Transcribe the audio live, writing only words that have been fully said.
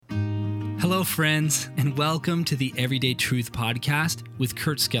Hello, friends, and welcome to the Everyday Truth Podcast with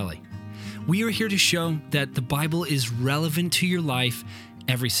Kurt Skelly. We are here to show that the Bible is relevant to your life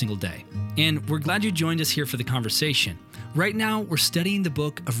every single day. And we're glad you joined us here for the conversation. Right now, we're studying the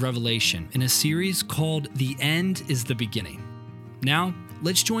book of Revelation in a series called The End is the Beginning. Now,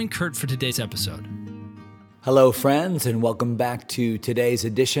 let's join Kurt for today's episode. Hello, friends, and welcome back to today's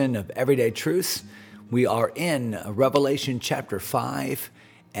edition of Everyday Truths. We are in Revelation chapter 5,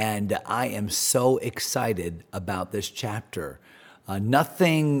 and I am so excited about this chapter.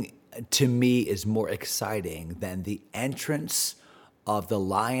 Nothing to me is more exciting than the entrance of the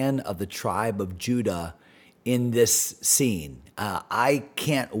Lion of the tribe of Judah in this scene. I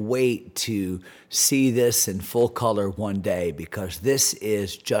can't wait to see this in full color one day because this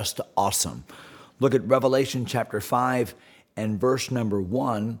is just awesome. Look at Revelation chapter 5 and verse number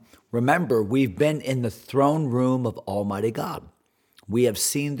 1. Remember, we've been in the throne room of Almighty God. We have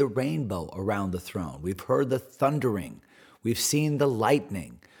seen the rainbow around the throne. We've heard the thundering. We've seen the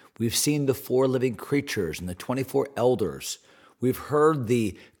lightning. We've seen the 4 living creatures and the 24 elders. We've heard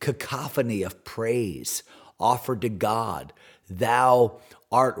the cacophony of praise offered to God. Thou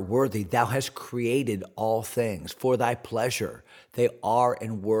art worthy. Thou hast created all things for thy pleasure. They are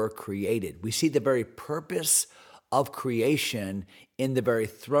and were created. We see the very purpose of creation in the very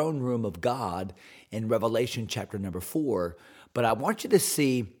throne room of God in Revelation chapter number 4. But I want you to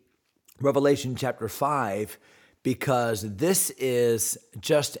see Revelation chapter 5 because this is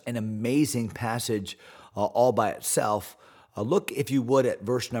just an amazing passage all by itself. Look, if you would, at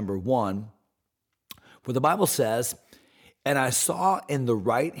verse number 1, where the Bible says, "And I saw in the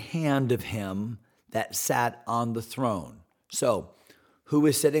right hand of him that sat on the throne." So, who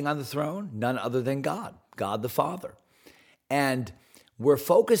is sitting on the throne? None other than God, God the Father. And we're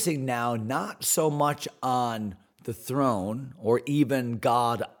focusing now not so much on the throne or even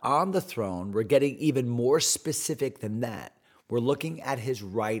God on the throne. We're getting even more specific than that. We're looking at his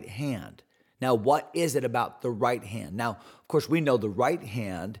right hand. Now, what is it about the right hand? Now, of course, we know the right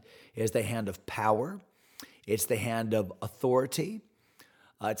hand is the hand of power. It's the hand of authority.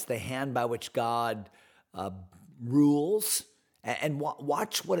 It's the hand by which God rules. And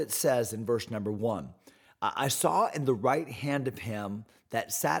watch what it says in verse number 1. I saw in the right hand of him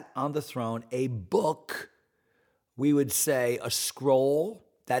that sat on the throne a book. We would say a scroll.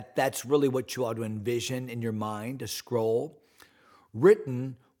 That's really what you ought to envision in your mind, a scroll,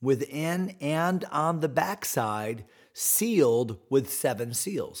 written within and on the backside, sealed with 7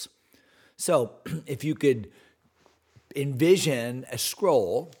 seals. So if you could envision a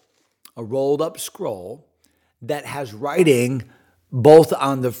scroll, a rolled up scroll that has writing both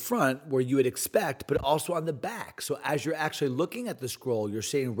on the front where you would expect, but also on the back. So as you're actually looking at the scroll, you're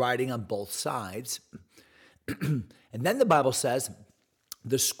seeing writing on both sides. And then the Bible says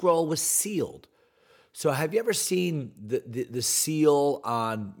the scroll was sealed. So have you ever seen the seal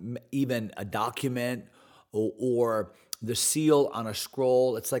on even a document or the seal on a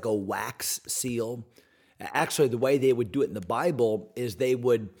scroll? It's like a wax seal. Actually, the way they would do it in the Bible is they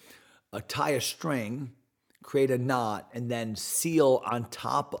would tie a string, create a knot, and then seal on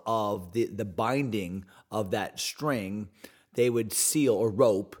top of the binding of that string. They would seal, or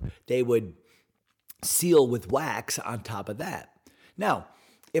rope, they would seal with wax on top of that. Now,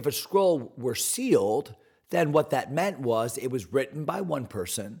 if a scroll were sealed, then what that meant was it was written by one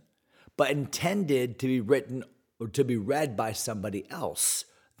person, but intended to be written or to be read by somebody else,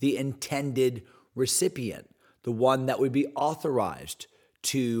 the intended recipient, the one that would be authorized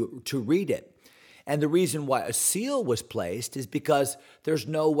to read it. And the reason why a seal was placed is because there's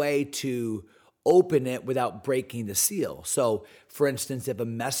no way to open it without breaking the seal. So, for instance, if a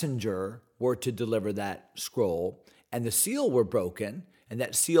messenger were to deliver that scroll and the seal were broken, and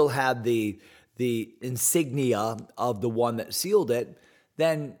that seal had the insignia of the one that sealed it,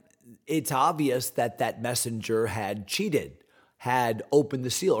 then it's obvious that that messenger had cheated, had opened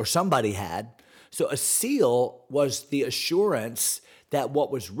the seal, or somebody had. So a seal was the assurance that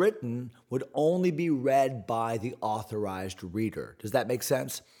what was written would only be read by the authorized reader. Does that make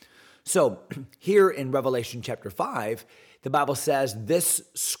sense? So here in Revelation chapter 5, the Bible says this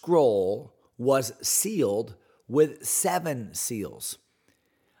scroll was sealed with 7 seals.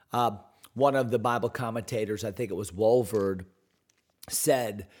 One of the Bible commentators, I think it was Walvoord,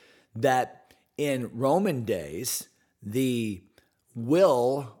 said that in Roman days, the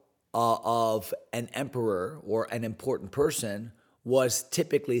will of an emperor or an important person was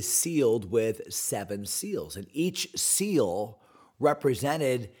typically sealed with 7 seals. And each seal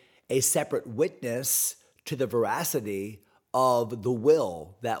represented a separate witness to the veracity of the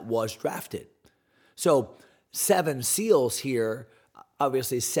will that was drafted. So 7 seals here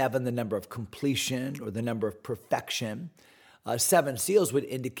Obviously, 7, the number of completion or the number of perfection. 7 seals would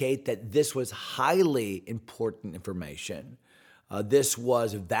indicate that this was highly important information. This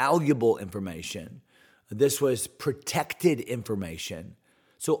was valuable information. This was protected information.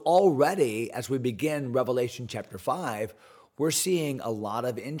 So already, as we begin Revelation chapter 5, we're seeing a lot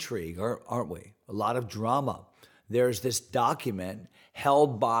of intrigue, aren't we? A lot of drama. There's this document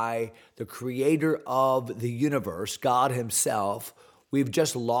held by the creator of the universe, God himself. We've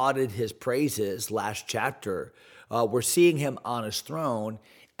just lauded his praises last chapter. We're seeing him on his throne,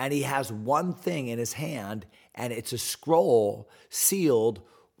 and he has one thing in his hand, and it's a scroll sealed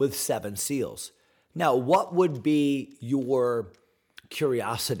with 7 seals. Now, what would be your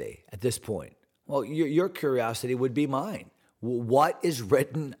curiosity at this point? Well, your curiosity would be mine. What is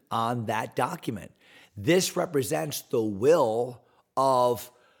written on that document? This represents the will of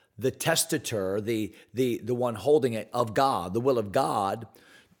the testator, the one holding it, of God, the will of God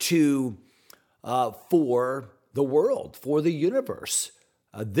for the world, for the universe.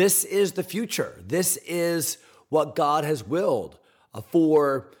 This is the future. This is what God has willed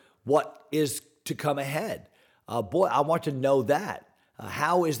for what is to come ahead. Boy, I want to know that.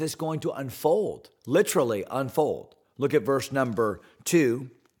 How is this going to unfold? Literally unfold. Look at verse number 2.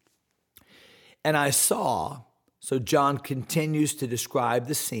 And I saw, so John continues to describe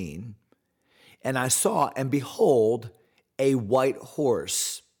the scene, and I saw, and behold, a white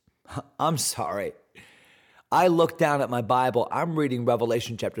horse. I'm sorry. I looked down at my Bible. I'm reading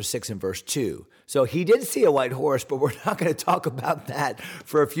Revelation chapter 6 and verse 2. So he did see a white horse, but we're not going to talk about that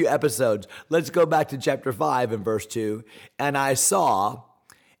for a few episodes. Let's go back to chapter 5 and verse 2. And I saw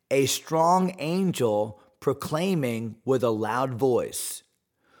a strong angel proclaiming with a loud voice,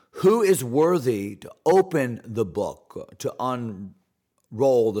 "Who is worthy to open the book, to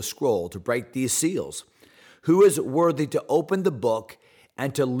unroll the scroll, to break these seals? Who is worthy to open the book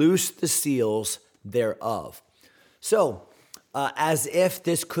and to loose the seals thereof?" So, as if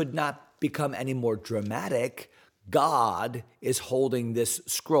this could not become any more dramatic, God is holding this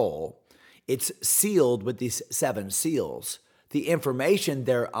scroll. It's sealed with these 7 seals. The information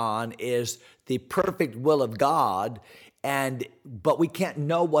thereon is the perfect will of God, but we can't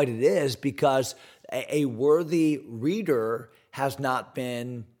know what it is because a worthy reader has not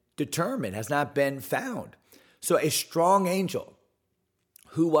been determined, has not been found. So a strong angel.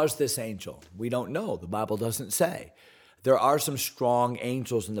 Who was this angel? We don't know. The Bible doesn't say. There are some strong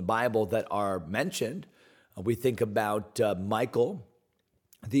angels in the Bible that are mentioned. We think about Michael,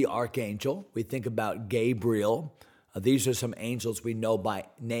 the archangel. We think about Gabriel. These are some angels we know by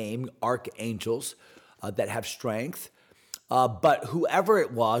name, archangels that have strength. But whoever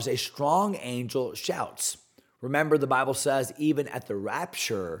it was, a strong angel shouts. Remember, the Bible says even at the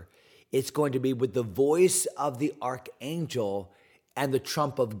rapture, it's going to be with the voice of the archangel and the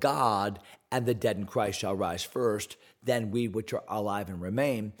trump of God, and the dead in Christ shall rise first, then we which are alive and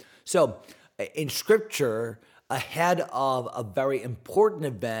remain. So in Scripture, ahead of a very important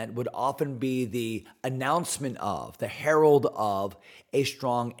event would often be the announcement of, the herald of a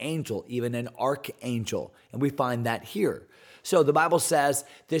strong angel, even an archangel. And we find that here. So the Bible says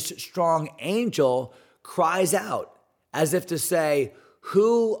this strong angel cries out as if to say,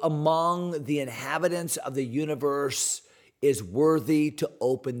 who among the inhabitants of the universe is worthy to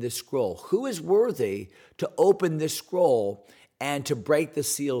open this scroll? Who is worthy to open this scroll and to break the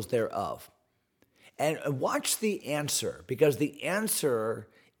seals thereof? And watch the answer, because the answer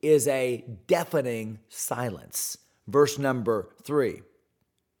is a deafening silence. Verse number 3.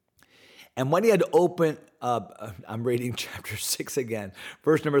 And when he had opened, I'm reading chapter 6 again,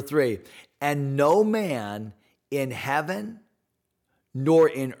 verse number 3. And no man in heaven, nor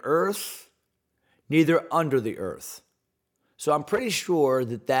in earth, neither under the earth. So I'm pretty sure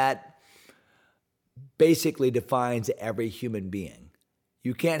that basically defines every human being.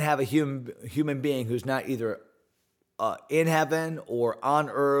 You can't have a human being who's not either in heaven or on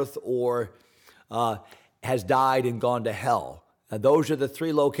earth or has died and gone to hell. Now, those are the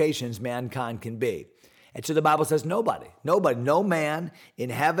 3 locations mankind can be. And so the Bible says nobody, no man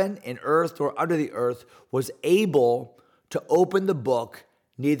in heaven, in earth, or under the earth was able to open the book,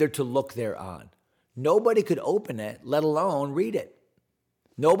 neither to look thereon. Nobody could open it, let alone read it.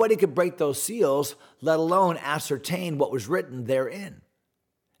 Nobody could break those seals, let alone ascertain what was written therein.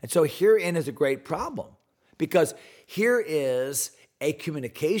 And so herein is a great problem, because here is a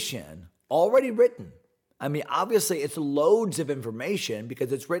communication already written. I mean, obviously it's loads of information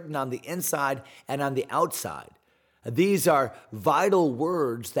because it's written on the inside and on the outside. These are vital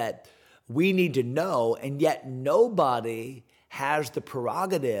words that we need to know, and yet nobody has the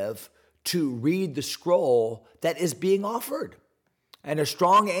prerogative to read the scroll that is being offered. And a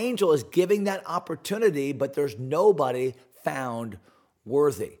strong angel is giving that opportunity, but there's nobody found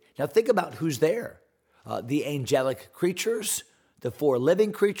worthy. Now think about who's there. The angelic creatures, the 4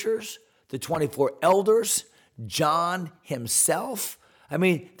 living creatures, the 24 elders, John himself. I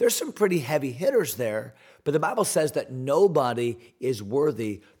mean, there's some pretty heavy hitters there, but the Bible says that nobody is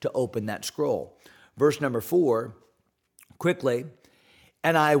worthy to open that scroll. Verse number 4, quickly,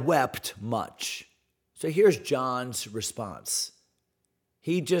 and I wept much. So here's John's response.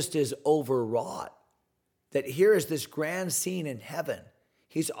 He just is overwrought that here is this grand scene in heaven.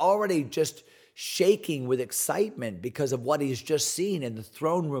 He's already just shaking with excitement because of what he's just seen in the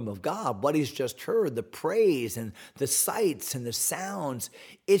throne room of God, what he's just heard, the praise and the sights and the sounds.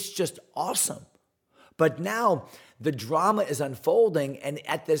 It's just awesome. But now the drama is unfolding, and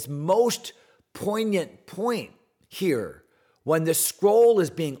at this most poignant point here, when the scroll is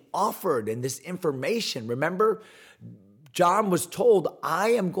being offered and this information, remember, John was told,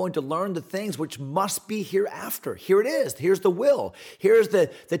 I am going to learn the things which must be hereafter. Here it is. Here's the will. Here's the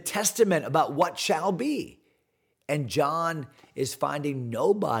testament about what shall be. And John is finding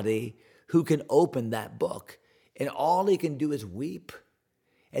nobody who can open that book. And all he can do is weep.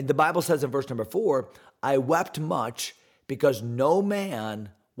 And the Bible says in verse number 4, I wept much because no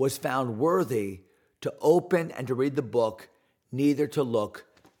man was found worthy to open and to read the book, neither to look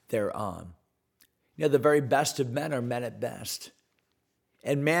thereon. You know, the very best of men are men at best.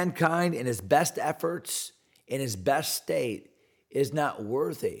 And mankind, in his best efforts, in his best state, is not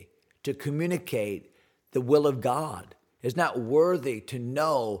worthy to communicate the will of God, is not worthy to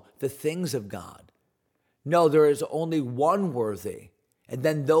know the things of God. No, there is only one worthy, and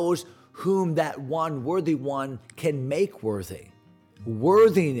then those whom that one worthy one can make worthy.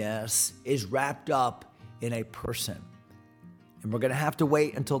 Worthiness is wrapped up in a person. And we're going to have to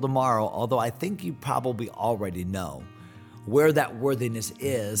wait until tomorrow, although I think you probably already know where that worthiness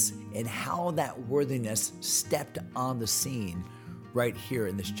is and how that worthiness stepped on the scene right here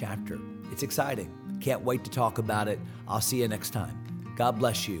in this chapter. It's exciting. Can't wait to talk about it. I'll see you next time. God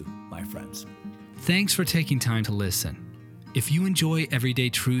bless you, my friends. Thanks for taking time to listen. If you enjoy Everyday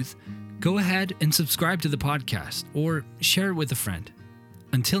Truth, go ahead and subscribe to the podcast or share it with a friend.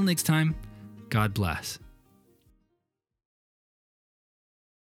 Until next time, God bless.